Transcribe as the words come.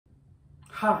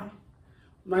Hi,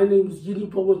 my name is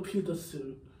Yinneboma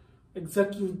Peterson,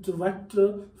 Executive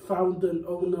Director, Founder, and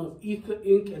Owner of Aeather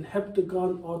Inc. and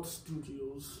Heptagon Art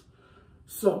Studios.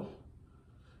 So,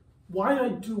 why I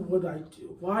do what I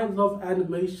do, why I love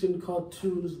animation,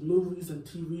 cartoons, movies, and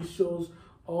TV shows,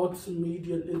 arts,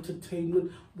 media, and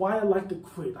entertainment, why I like to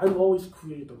create. I'm always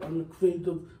creative. I'm a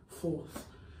creative force.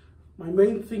 My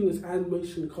main thing is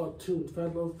animation and cartoons, but I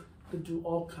love to do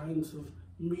all kinds of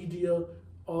media,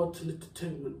 art, and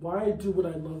entertainment. Why I do what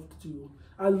I love to do.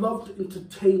 I love to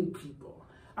entertain people.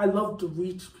 I love to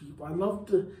reach people. I love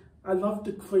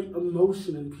to create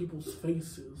emotion in people's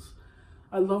faces.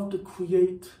 I love to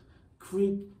create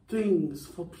things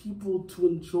for people to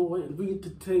enjoy and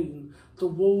re-entertain the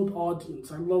world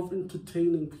audience. I love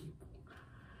entertaining people.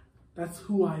 That's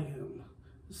who I am.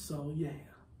 So yeah,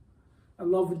 I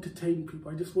love entertaining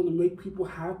people. I just want to make people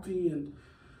happy and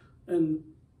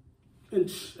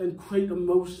create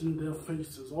emotion in their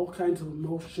faces, all kinds of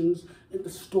emotions in the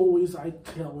stories I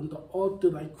tell and the art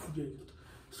that I create.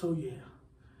 So yeah,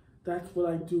 that's what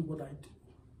I do,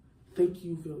 Thank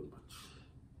you very much.